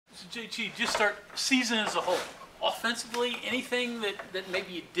JG, just start season as a whole. Offensively, anything that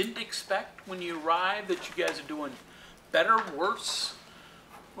maybe you didn't expect when you arrived that you guys are doing better, worse?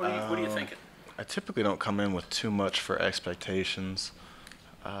 What are you thinking? I typically don't come in with too much for expectations.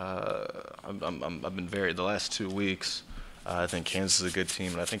 I've been varied the last 2 weeks. I think Kansas is a good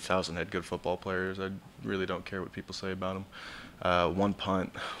team, and I think Towson had good football players. I really don't care what people say about them. 1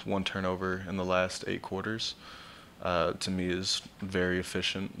 punt, 1 turnover in the last 8 quarters, to me is very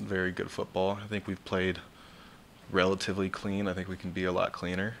efficient, very good football. I think we've played relatively clean. I think we can be a lot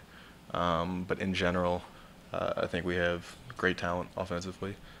cleaner. But in general, I think we have great talent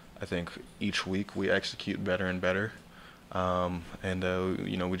offensively. I think each week we execute better and better.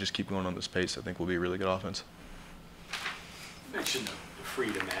 We just keep going on this pace. I think we'll be a really good offense. You mentioned the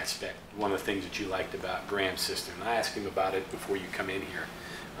freedom aspect, one of the things that you liked about Graham's system. And I asked him about it before you come in here.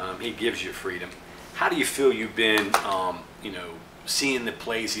 He gives you freedom. How do you feel you've been, seeing the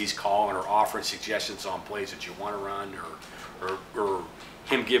plays he's calling or offering suggestions on plays that you want to run, or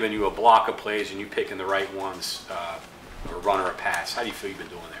him giving you a block of plays and you picking the right ones, or run or a pass? How do you feel you've been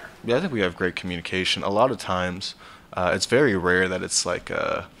doing there? Yeah, I think we have great communication. A lot of times, it's very rare that it's like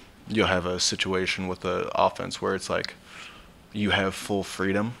you'll have a situation with the offense where it's like you have full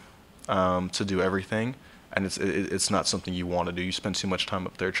freedom to do everything, and it's not something you want to do. You spend too much time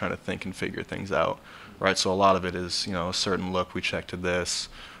up there trying to think and figure things out, right? So a lot of it is, a certain look we check to this,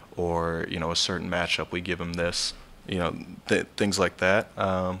 or a certain matchup we give them this, things like that.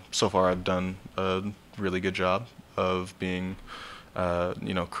 So far, I've done a really good job of being,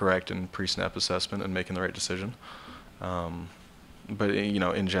 correct in pre-snap assessment and making the right decision. But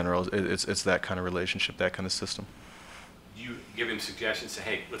in general, it's that kind of relationship, that kind of system. You give him suggestions, say,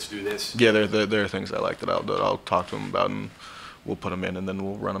 hey, let's do this? Yeah, there are things I like that I'll talk to him about, and we'll put them in, and then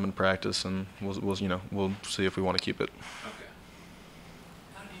we'll run them in practice, and we'll see if we want to keep it. Okay.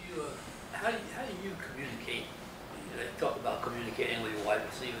 How do you communicate? You talk about communicating with your wide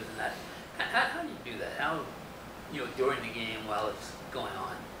receivers and that. How do you do that? How, during the game while it's going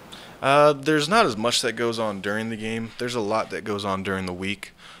on? There's not as much that goes on during the game. There's a lot that goes on during the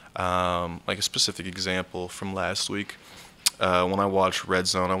week. Like a specific example from last week. When I watched Red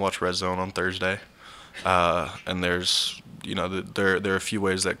Zone on Thursday, and there's, there are a few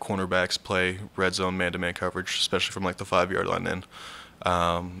ways that cornerbacks play red zone man-to-man coverage, especially from like the 5-yard line in.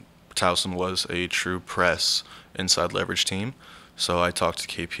 Towson was a true press inside leverage team, so I talked to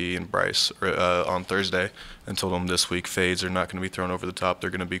KP and Bryce on Thursday and told them this week fades are not going to be thrown over the top.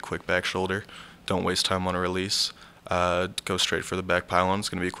 They're going to be quick back shoulder. Don't waste time on a release. Go straight for the back pylon. It's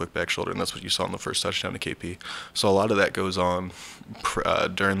going to be a quick back shoulder, and that's what you saw in the first touchdown to KP. So a lot of that goes on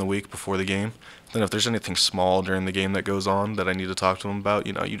during the week before the game. Then if there's anything small during the game that goes on that I need to talk to them about,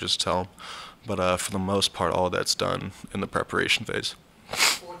 you just tell them. But for the most part, all that's done in the preparation phase.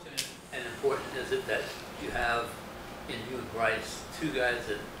 Fortunate and important is it that you have in you and Bryce 2 guys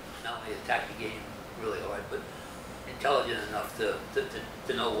that not only attack the game really hard, but intelligent enough to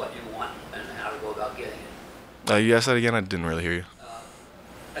know what you want and how to go about getting it. You asked that again? I didn't really hear you.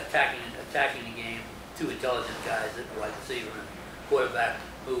 Attacking the game, 2 intelligent guys at the wide receiver and quarterback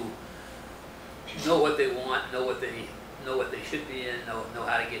who know what they want, know what they should be in, know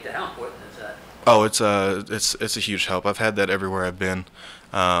how to get to. How important is that? Oh, it's a huge help. I've had that everywhere I've been,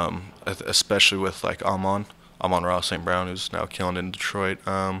 especially with like Amon Ross St. Brown, who's now killing in Detroit.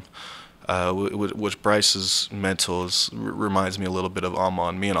 Which Bryce's mental reminds me a little bit of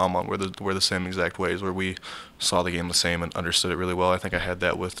Amon. Me and Amon were the same exact ways, where we saw the game the same and understood it really well. I think I had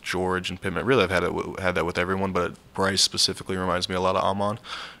that with George and Pittman. Really, I've had that with everyone, but Bryce specifically reminds me a lot of Amon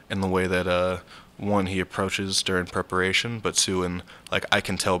in the way that one, he approaches during preparation, but 2, in like I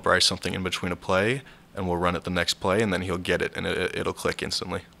can tell Bryce something in between a play, and we'll run it the next play, and then he'll get it, and it'll click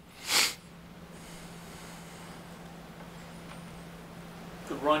instantly.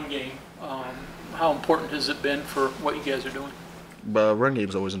 The run game, how important has it been for what you guys are doing? Run game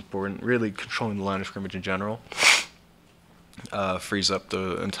is always important. Really controlling the line of scrimmage in general frees up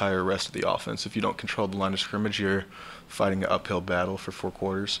the entire rest of the offense. If you don't control the line of scrimmage, you're fighting an uphill battle for 4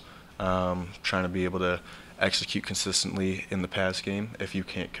 quarters, trying to be able to execute consistently in the pass game if you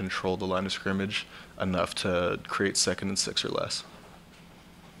can't control the line of scrimmage enough to create 2nd and 6 or less.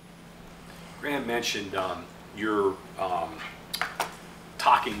 Graham mentioned your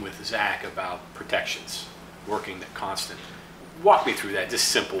talking with Zach about protections, working the constant. Walk me through that, just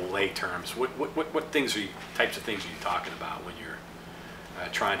simple lay terms. What types of things are you talking about when you're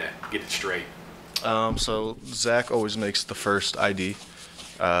trying to get it straight? So Zach always makes the first ID,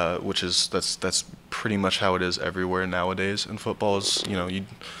 that's pretty much how it is everywhere nowadays in football. Is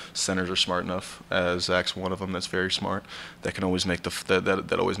centers are smart enough, as Zach's one of them that's very smart, that can always make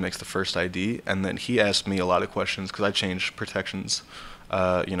that always makes the first ID. And then he asked me a lot of questions because I change protections,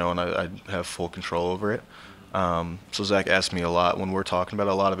 and I have full control over it. So Zach asked me a lot when we're talking about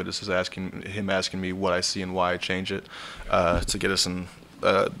it. A lot of it is him asking me what I see and why I change it to get us in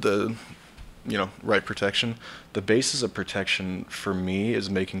the right protection. The basis of protection for me is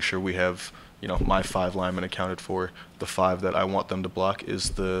making sure we have my 5 linemen accounted for. The 5 that I want them to block is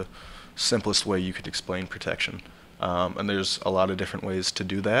the simplest way you could explain protection. And there's a lot of different ways to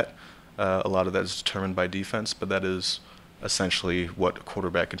do that. A lot of that is determined by defense, but that is essentially what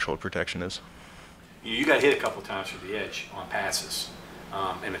quarterback-controlled protection is. You got hit a couple times from the edge on passes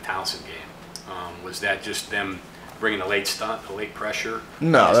in the Townsend game. Was that just them bringing a late stunt, a late pressure?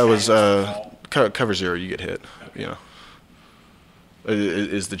 No, that was cover 0, you get hit. Okay.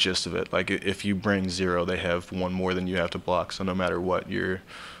 Is the gist of it. Like if you bring 0, they have 1 more than you have to block. So no matter what, you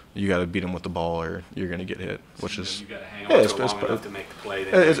got to beat them with the ball or you're going to get hit. Which so is you got to hang on to it long enough to make the play.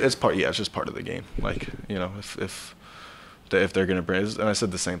 It's part. Yeah, it's just part of the game. Like if they're going to bring, and I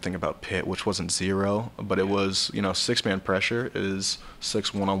said the same thing about Pitt, which wasn't 0, but it was 6-man pressure is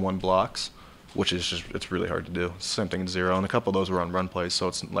 6 one-on-one blocks, which is it's really hard to do. Same thing in 0, and a couple of those were on run plays, so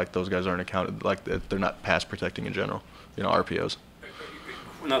it's like those guys aren't accounted, like they're not pass protecting in general. RPOs.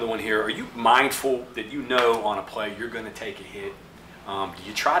 Another one here. Are you mindful that on a play you're going to take a hit? Do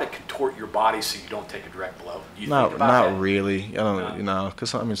you try to contort your body so you don't take a direct blow? Not really. I don't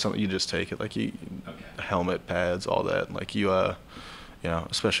because something you just take it, like helmet, pads, all that. Like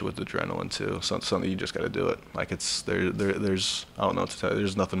especially with adrenaline too. Something you just got to do it. Like there's I don't know what to tell you.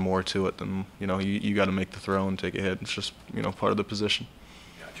 There's nothing more to it than you got to make the throw and take a hit. It's just part of the position.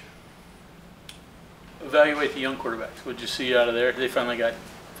 Gotcha. Evaluate the young quarterbacks. What'd you see out of there? They finally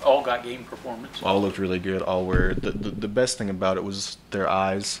all got game performance. All looked really good. All were the best thing about it was their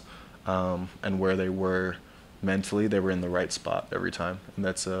eyes, and where they were mentally. They were in the right spot every time, and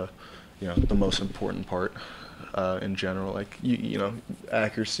that's the most important part in general. Like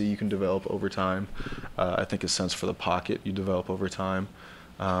accuracy you can develop over time. I think a sense for the pocket you develop over time.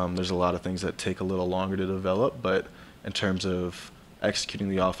 There's a lot of things that take a little longer to develop, but in terms of executing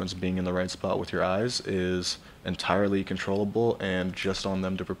the offense, being in the right spot with your eyes is entirely controllable and just on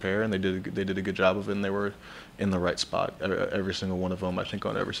them to prepare, and they did a good job of it, and they were in the right spot. Every single one of them, I think,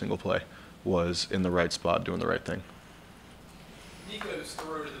 on every single play was in the right spot doing the right thing. Nico's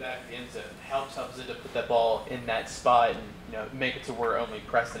throw to the back of the end zone helps Zid to put that ball in that spot and make it to where only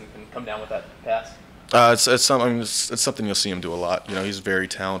Preston can come down with that pass. It's something you'll see him do a lot. He's very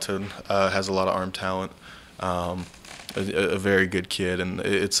talented, has a lot of arm talent. A very good kid, and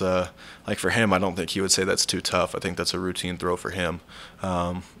it's like for him, I don't think he would say that's too tough. I think that's a routine throw for him.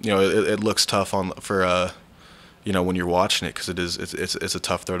 It looks tough for when you're watching it because it's a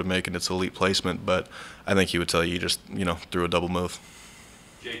tough throw to make and it's elite placement. But I think he would tell you just threw a double move.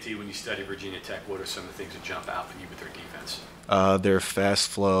 JT, when you study Virginia Tech, what are some of the things that jump out at you with their defense? Their fast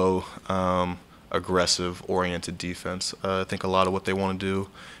flow, aggressive, oriented defense. I think a lot of what they want to do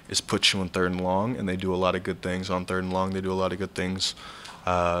is put you in 3rd and long, and they do a lot of good things on 3rd and long. They do a lot of good things,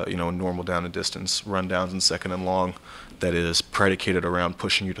 normal down and distance, run downs and 2nd and long. That is predicated around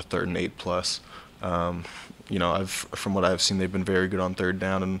pushing you to 3rd and 8 plus. From what I've seen, they've been very good on 3rd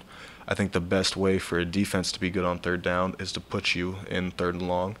down, and I think the best way for a defense to be good on 3rd down is to put you in 3rd and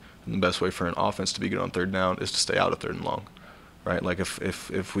long, and the best way for an offense to be good on 3rd down is to stay out of 3rd and long. Right, like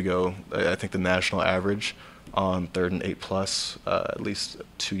if we go, I think the national average on 3rd and 8 plus, at least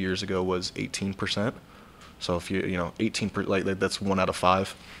 2 years ago, was 18%. So if 18%, like that's 1 out of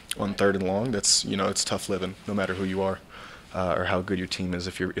 5 on 3rd and long. That's it's tough living, no matter who you are or how good your team is.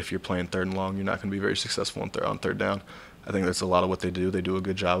 If you're playing 3rd and long, you're not going to be very successful on 3rd down. I think that's a lot of what they do. They do a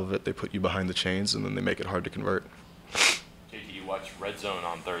good job of it. They put you behind the chains, and then they make it hard to convert. You watch Red Zone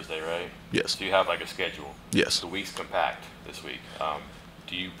on Thursday, right? Yes. So you have like a schedule. Yes. The week's compact this week.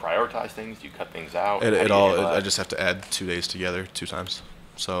 Do you prioritize things? Do you cut things out? I just have to add 2 days together 2 times.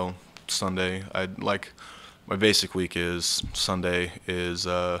 So Sunday, my basic week is Sunday is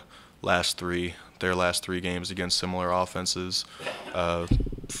their last 3 games against similar offenses,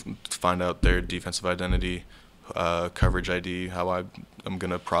 find out their defensive identity, coverage ID, how I'm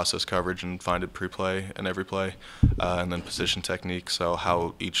going to process coverage and find it pre-play and every play, and then position technique, so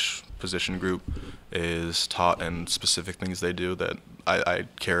how each position group is taught and specific things they do that I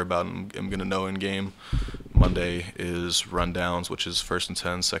care about and am going to know in game. Monday is rundowns, which is 1st and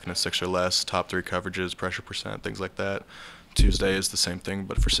 10, 2nd and 6 or less, top 3 coverages, pressure percent, things like that. Tuesday is the same thing,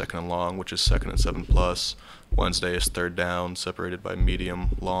 but for 2nd and long, which is 2nd and 7 plus. Wednesday is 3rd down, separated by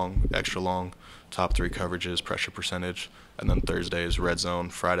medium, long, extra long. top 3 coverages, pressure percentage, and then Thursday is red zone.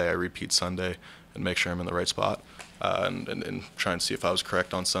 Friday I repeat Sunday and make sure I'm in the right spot, and try and see if I was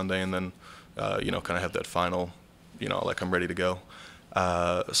correct on Sunday, and then kind of have that final, like I'm ready to go.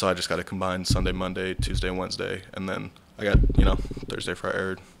 So I just got to combine Sunday, Monday, Tuesday, and Wednesday, and then I got Thursday,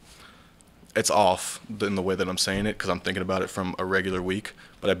 Friday. It's off in the way that I'm saying it because I'm thinking about it from a regular week,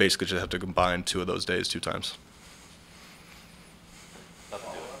 but I basically just have to combine 2 of those days 2 times.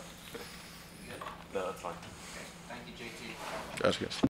 No, that's fine. Thank you, JT. Gotcha, guys.